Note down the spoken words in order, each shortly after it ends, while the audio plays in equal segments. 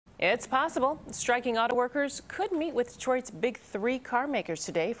It's possible striking auto workers could meet with Detroit's big three car makers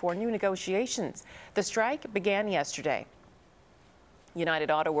today for new negotiations. The strike began yesterday.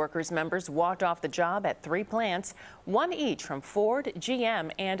 United Auto Workers members walked off the job at three plants, one each from Ford, GM,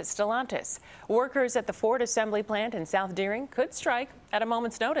 and Stellantis. Workers at the Ford assembly plant in South Deering could strike at a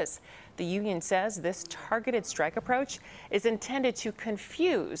moment's notice. The union says this targeted strike approach is intended to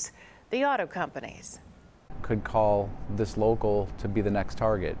confuse the auto companies. Could call this local to be the next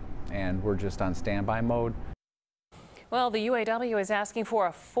target, and we're just on standby mode. Well, the UAW is asking for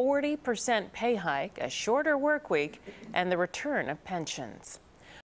a 40% pay hike, a shorter work week, and the return of pensions.